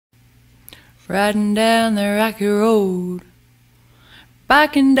riding down the rocky road,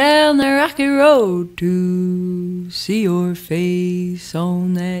 biking down the rocky road to see your face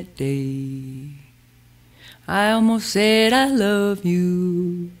on that day. I almost said I love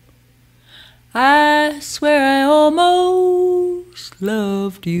you. I swear I almost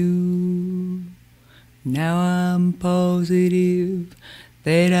loved you. Now I'm positive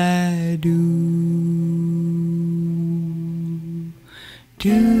that I do.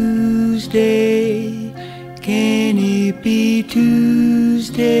 Tuesday, can it be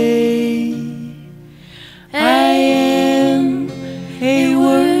Tuesday? I am a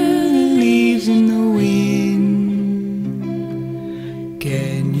whirl of leaves in the wind.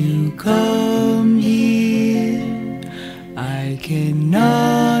 Can you come here? I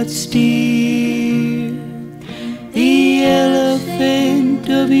cannot steer the elephant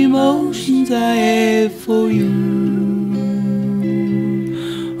of emotions I have for you.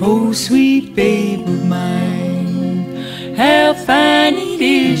 Oh, sweet babe of mine, how fine it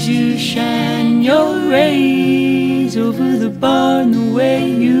is you shine your rays over the barn the way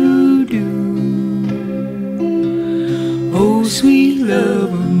you do. Oh, sweet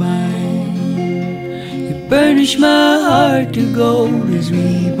love of mine, you burnish my heart to gold as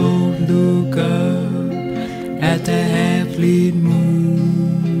we both look up at the half-lit moon.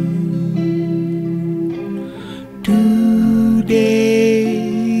 Today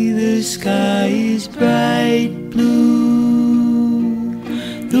the sky is bright blue.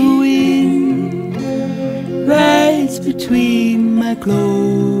 The wind rides between my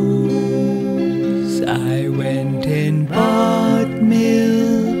clothes. I went and bought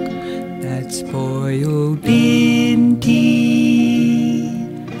milk that spoiled in tea.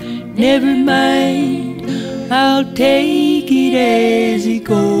 Never mind, I'll take it as it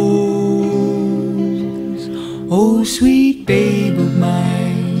goes. Oh, sweet babe of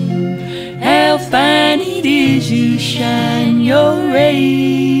mine, how fine it is you shine your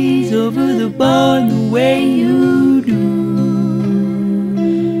rays over the barn the way you do.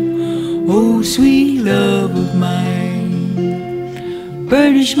 Oh, sweet love of mine,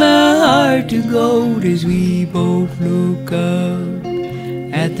 burnish my heart to gold as we both look up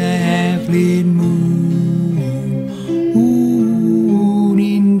at the half-lit moon.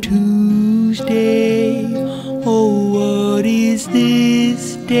 In Tuesday, oh, what is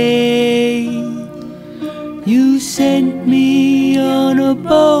this day? You sent me on a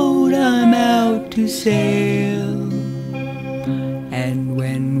boat, I'm out to sail. And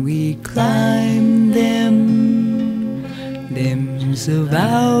when we climb them limbs of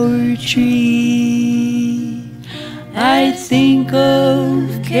our tree, I think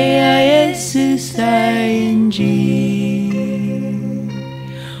of K-I-S-S-I-N-G.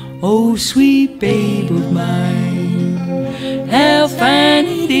 Oh, sweet babe of mine, how fine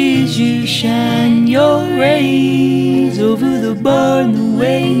it is you shine your rays over the barn the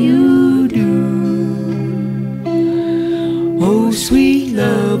way you do. Oh, sweet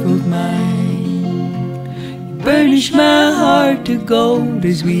love of mine, you burnish my heart to gold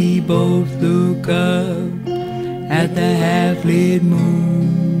as we both look up at the half-lit moon.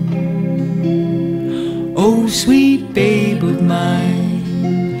 Oh, sweet babe of mine,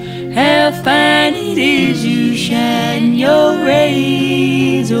 how fine it is you shine your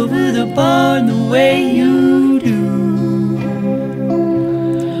rays over the barn the way you do.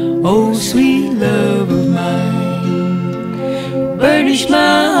 Oh, sweet love of mine, burnish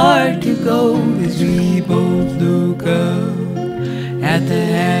my heart to gold as we both look up at the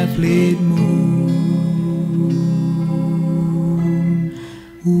half-lit moon.